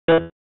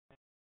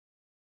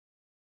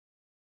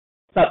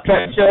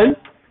subtraction.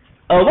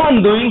 What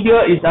I'm doing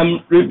here is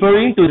I'm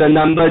referring to the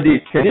number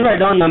this. Can you write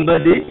down number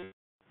this?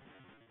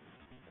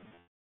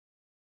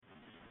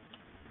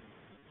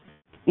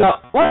 Now,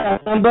 what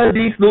does number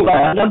this look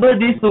like? Number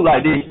this look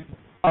like this.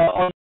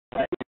 On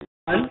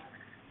one,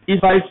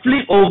 if I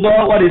flip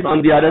over, what is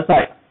on the other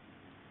side?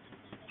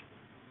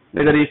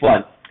 Negative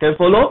 1. Can you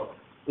follow?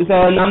 If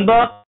a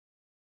number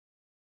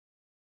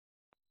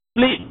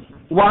flip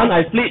 1,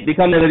 I flip,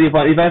 become negative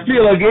 1. If I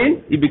flip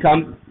again, it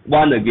becomes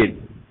 1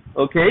 again.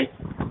 Okay?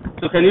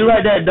 So can you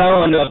write that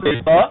down on your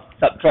paper?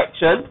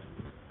 Subtraction.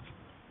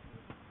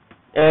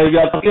 And we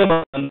are talking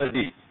about number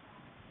this.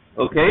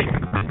 Okay?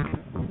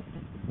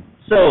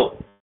 So,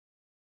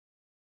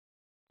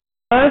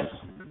 first,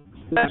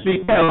 let's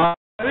recap.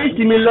 Very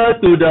similar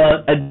to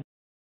the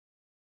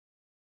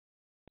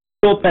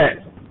zero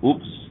pair.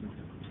 Oops.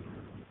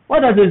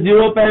 What does a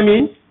zero pair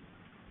mean?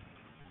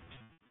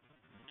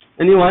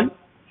 Anyone?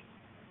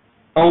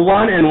 A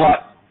 1 and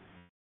what?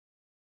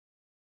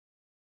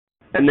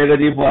 And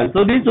negative 1.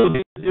 So this will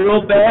be a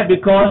zero pair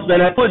because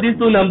when I put these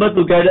two numbers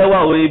together,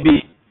 what will it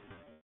be?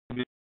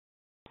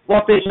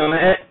 What page am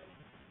I at?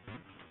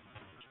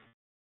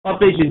 What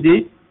page is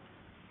this?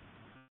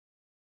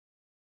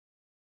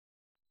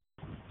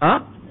 Huh?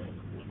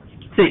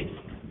 6.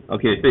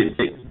 Okay, page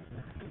 6.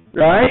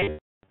 Right?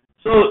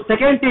 So,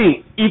 second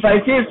thing, if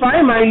I say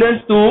 5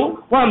 minus 2,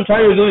 what I'm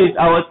trying to do is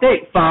I will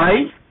take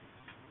 5,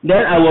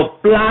 then I will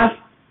plus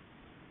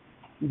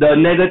the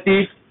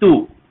negative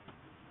 2.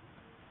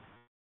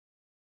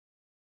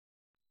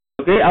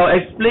 Okay, I'll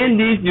explain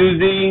this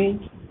using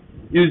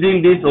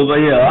this over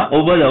here,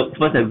 over the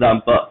first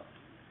example.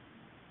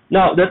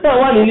 Now, the third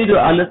one you need to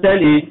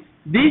understand is,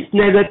 this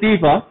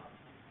negative,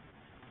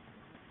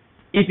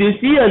 if you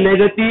see a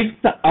negative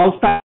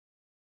outside,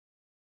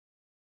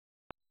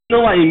 you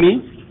know what it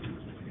means?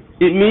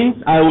 It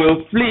means I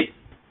will flip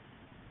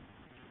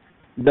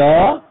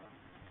the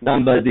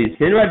number this.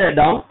 Can you write that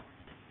down?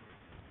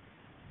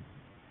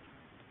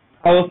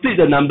 I will flip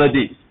the number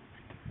this.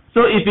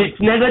 So if it's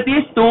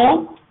negative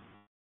 2,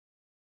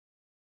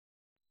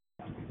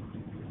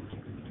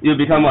 you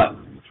become what?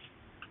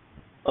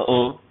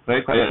 Uh-oh,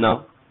 very quiet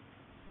now.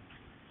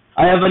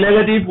 I have a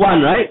negative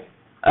 1, right?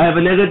 I have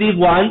a negative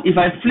 1. If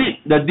I flip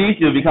the this,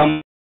 you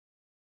become.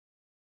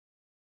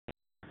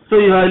 So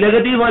you have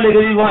negative 1,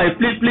 I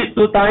flip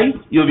 2 times,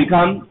 you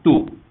become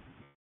 2.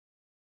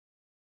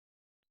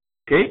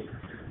 Okay?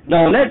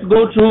 Now let's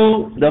go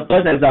through the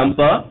first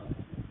example.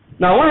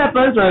 Now what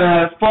happens when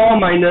I have 4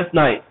 minus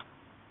 9?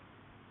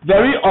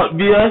 Very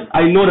obvious,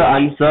 I know the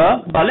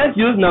answer, but let's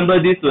use number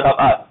this to help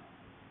us.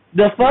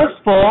 The first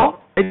 4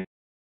 is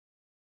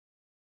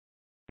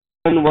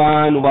 1,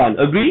 1, 1.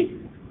 Agree?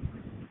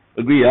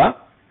 Agree, yeah?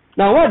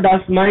 Now what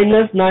does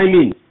minus 9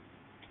 mean?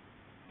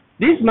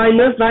 This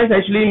minus 9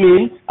 actually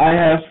means I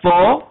have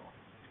 4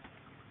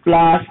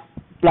 plus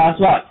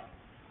what?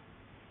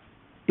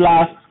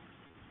 Plus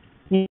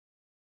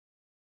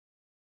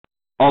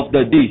of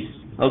the this.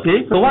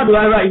 Okay, so what do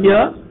I write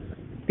here?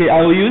 Okay,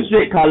 I will use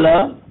red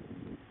color.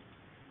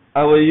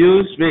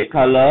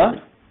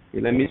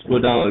 Okay, let me scroll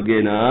down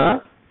again.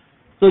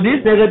 So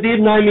this negative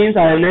 9 means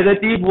I have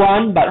negative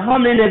 1, but how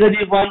many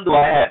negative 1 do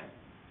I have?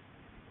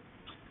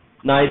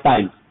 9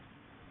 times.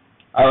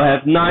 I will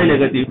have 9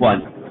 negative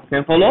 1. Can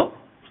you follow?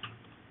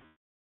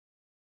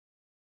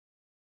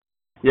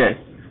 Yes.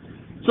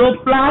 So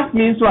plus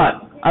means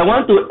what? I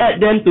want to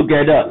add them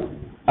together.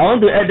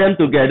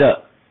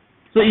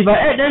 So if I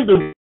add them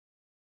to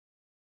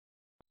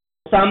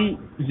some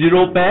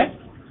zero pair,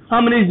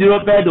 how many zero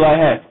pair do I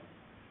have?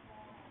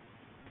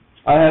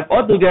 I have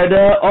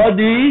altogether, all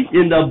these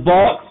in the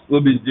box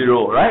will be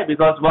 0, right?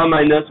 Because 1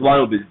 minus 1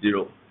 will be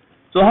 0.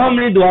 So how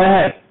many do I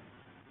have?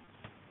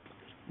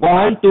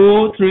 1,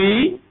 2,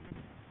 3,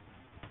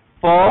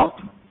 4,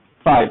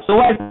 5. So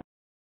what is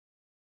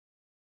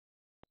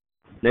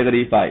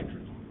negative 5?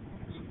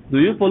 Do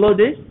you follow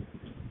this?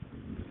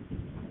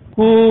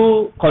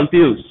 Who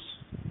confused?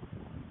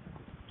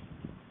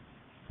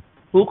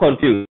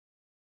 The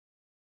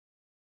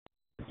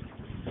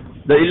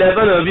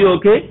 11 of you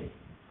okay?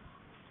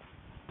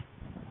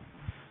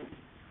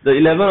 The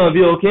 11 of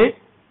you okay?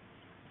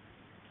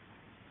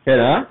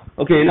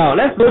 Okay, now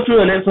let's go through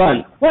the next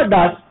one. What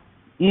does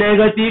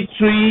negative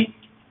 3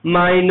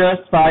 minus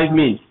 5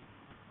 mean?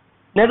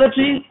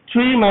 Negative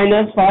 3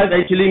 minus 5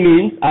 actually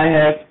means I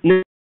have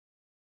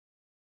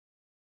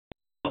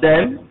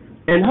them.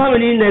 And how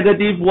many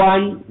negative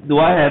 1 do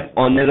I have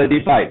on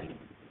negative 5?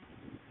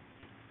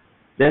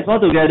 There's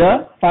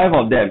altogether 5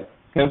 of them.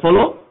 Can you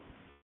follow?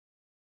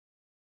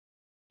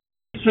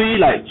 3,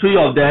 like 3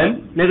 of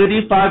them.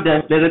 Negative 5,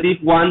 there's negative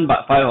 1,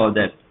 but 5 of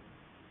them.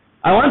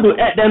 I want to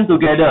add them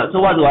together. So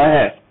what do I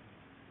have?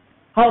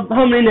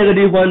 How many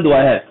negative 1 do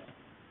I have?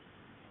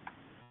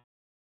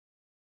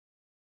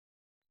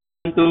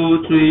 1,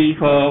 2, 3,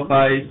 4,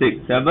 5,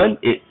 6, 7,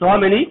 8. So how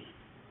many?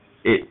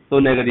 8. So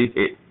negative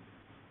 8.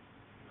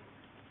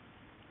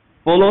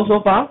 Follow so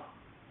far?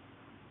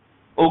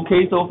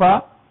 Okay so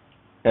far?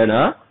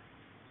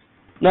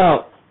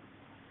 Now,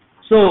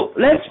 so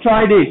let's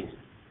try this.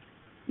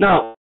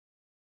 Now,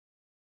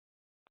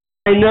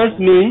 minus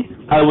means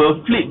I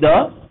will flip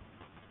the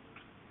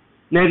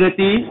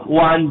negative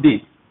 1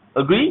 this.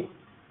 Agree?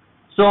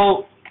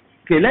 So,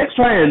 okay, let's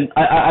try and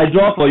I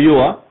draw for you.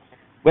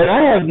 When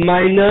I have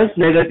minus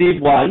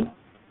negative 1,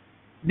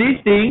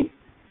 this thing,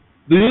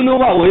 do you know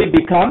what will it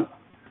become?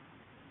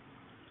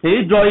 Can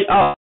you draw it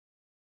out?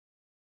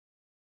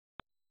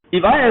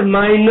 If I have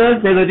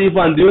minus negative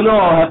 1, do you know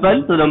what will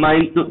happen to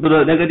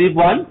the negative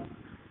 1?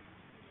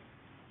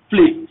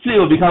 Flip. Flip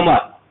will become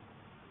what?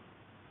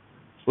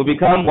 Will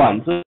become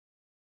 1. So,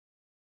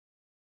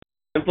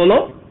 can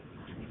follow?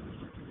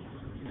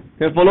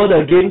 Can follow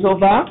the game so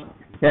far?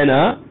 Can,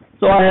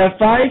 So I have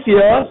 5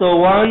 here. So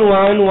 1,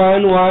 1,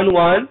 1, 1,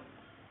 1.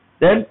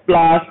 Then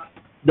plus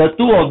the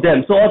 2 of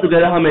them. So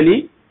altogether how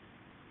many?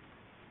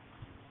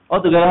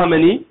 Altogether how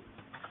many?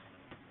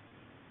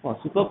 Oh,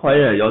 super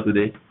quiet y'all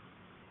today.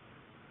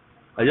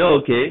 Are you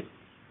okay?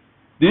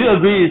 Do you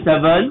agree it's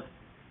 7?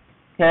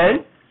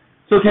 Can?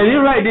 So can you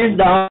write this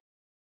down?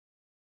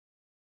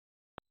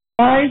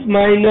 5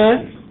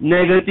 minus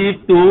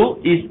negative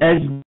 2 is as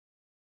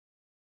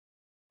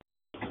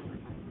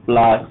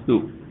plus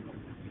 2.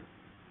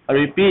 I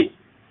repeat.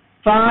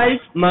 5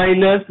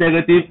 minus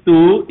negative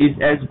 2 is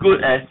as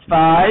good as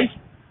 5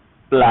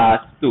 plus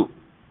 2.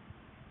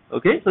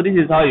 Okay, so this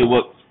is how it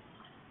works.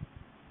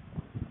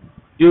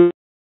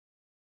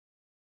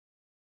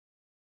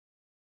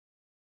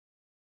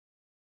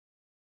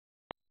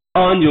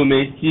 You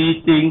may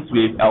see things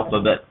with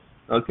alphabet.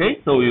 Okay,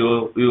 so we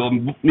will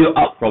move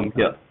out from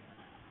here.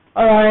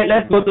 Alright,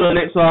 let's go to the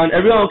next one.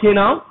 Everyone okay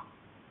now?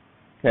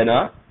 Can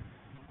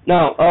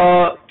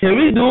Now, can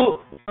we do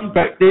some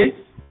practice?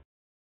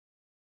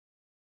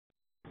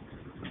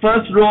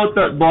 First row,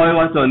 third boy,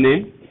 what's your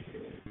name?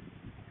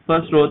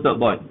 First row, third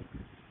boy.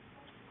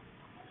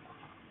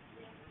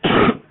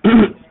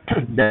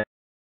 This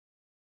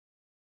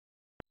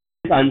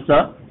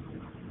answer.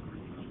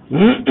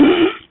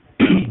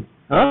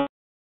 Huh?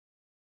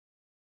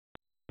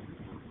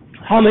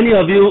 How many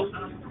of you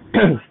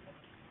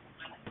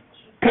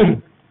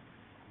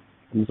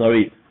I'm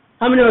sorry.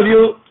 How many of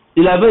you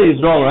 11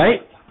 is wrong,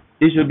 right?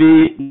 It should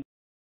be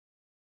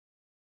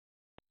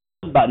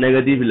but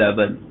negative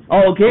 11.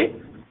 Oh, okay.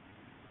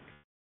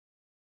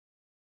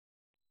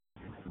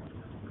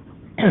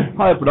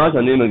 How I pronounce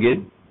your name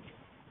again?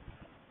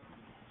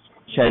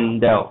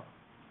 Chandel.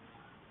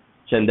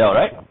 Chandel,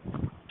 right?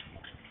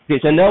 Okay,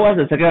 Chandel, what's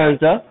the second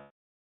answer?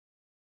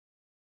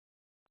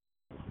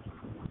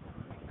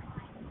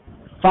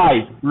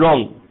 5,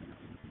 wrong.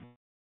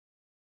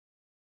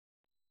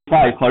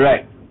 5,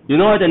 correct. You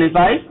know what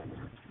 25?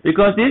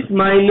 Because this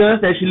minus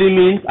actually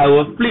means I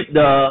will flip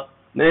the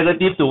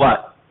negative to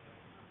what?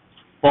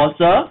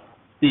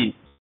 Positive.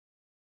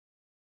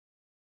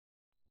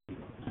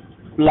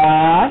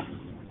 Plus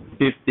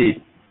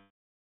 15.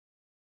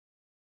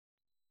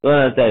 You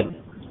understand?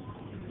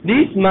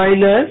 This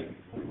minus,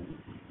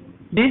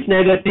 this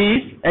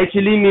negative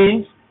actually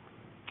means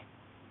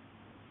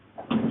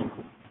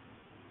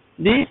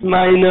this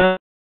minus,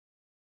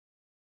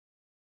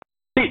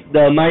 flip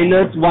the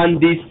minus 1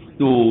 this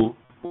to,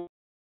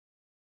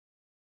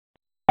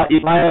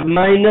 if I have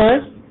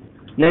minus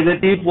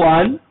negative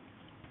 1,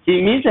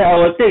 it means that I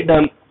will take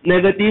the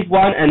negative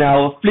 1 and I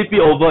will flip it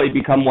over, it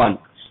become 1.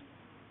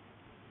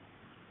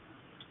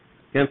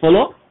 Can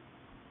follow?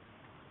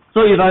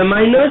 So if I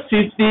minus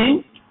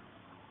 15,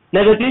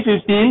 negative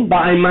 15, but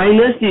I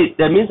minus it,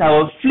 that means I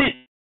will flip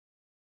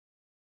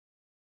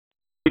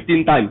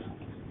 15 times.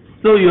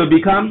 So you will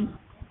become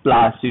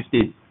plus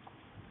 15.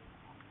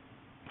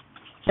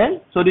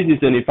 Okay? So this is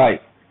 25.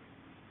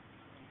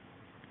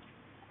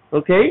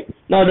 Okay?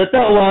 Now the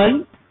third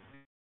one,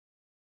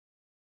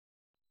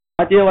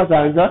 Atia, what's the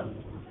answer?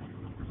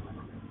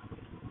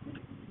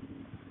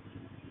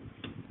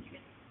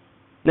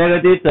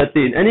 Negative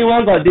 13.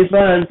 Anyone got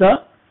different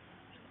answer?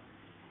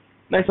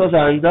 Next, what's the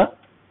answer?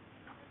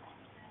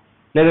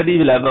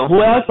 Negative 11.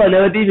 Who else got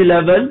negative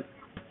 11?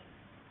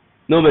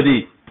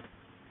 Nobody.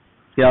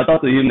 Okay, I'll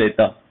talk to him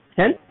later.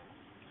 Can?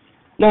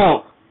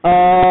 Now,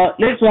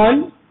 next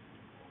one.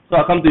 So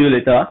I'll come to you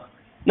later.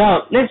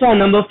 Now, next one,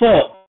 number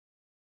 4.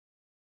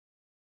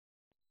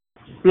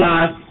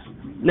 Plus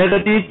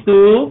negative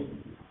 2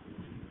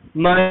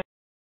 minus.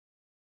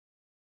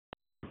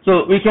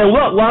 So we can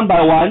work one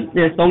by one.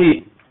 Yes,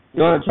 Tongyi.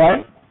 You want to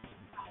try?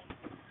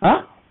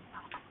 Huh?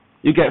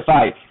 You get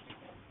 5.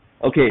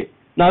 Okay.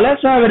 Now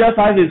let's try whether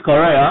 5 is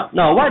correct.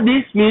 Now what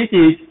this means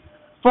is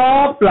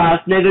 4 plus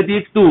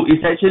negative 2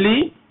 is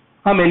actually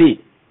how many?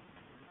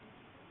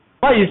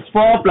 What is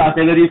 4 plus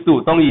negative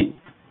 2? Tongyi.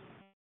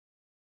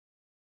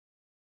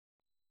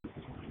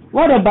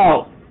 What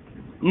about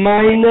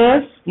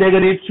minus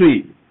negative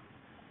 3?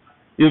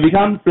 You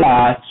become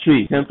plus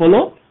 3. Can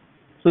follow?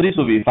 So this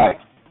will be 5.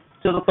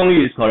 So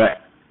Tongyi is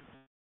correct.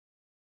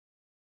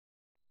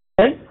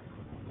 Okay?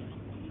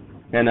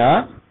 And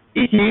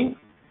Yiqing,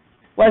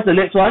 what's the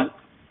next one?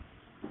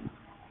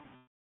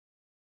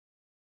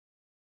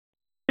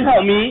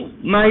 Help me.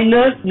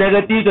 Minus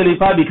negative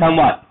 25 become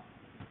what?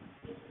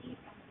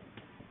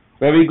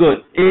 Very good.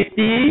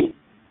 80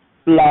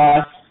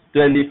 plus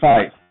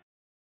 25.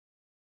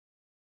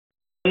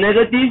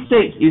 Negative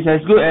 6 is as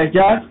good as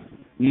just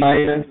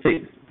minus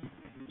 6.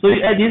 So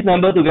you add this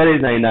number together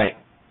is 99.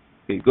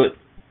 Okay, good.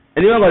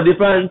 Anyone got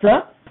different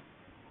answer?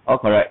 All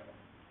correct.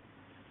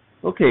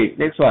 Okay,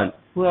 next one.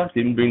 Who else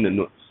didn't bring the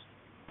notes?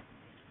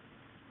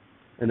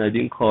 And I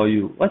didn't call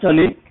you. What's your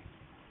name?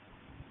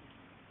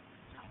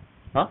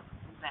 Huh?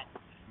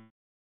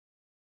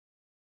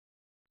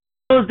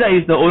 So that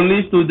is the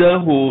only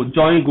student who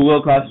joined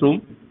Google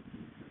Classroom.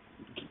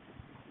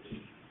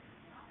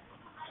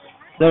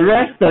 The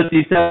rest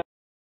 37.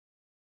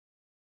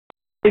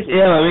 6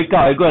 a.m. I wake up,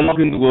 I go and log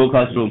into Google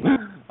Classroom.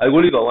 I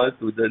only got one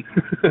student.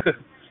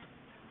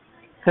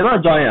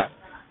 Cannot join, ah?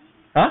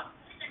 Huh?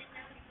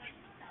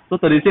 So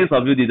 36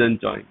 of you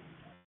didn't join.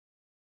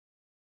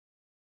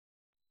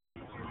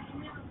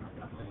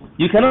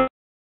 You cannot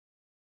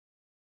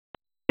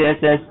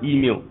SKSS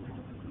email.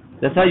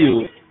 That's why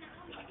you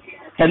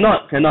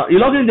cannot. You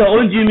log in your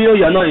own Gmail,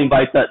 you are not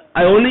invited.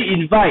 I only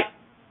invite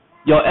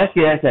your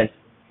SKSS.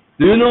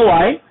 Do you know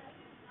why?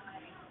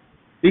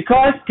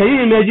 Because can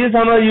you imagine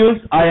someone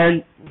use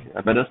IN?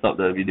 I better stop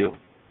the video.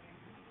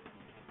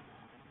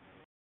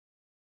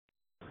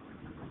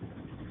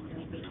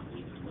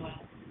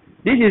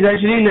 This is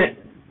actually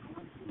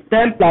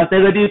 10 plus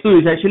negative 2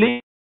 is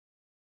actually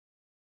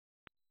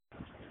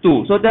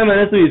 2. So 10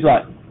 minus 2 is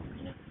what?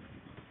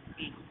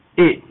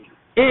 8.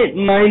 8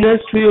 minus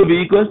 3 will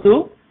be equals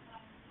to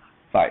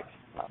 5.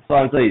 So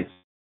answer is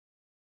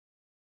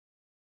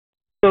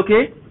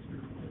okay.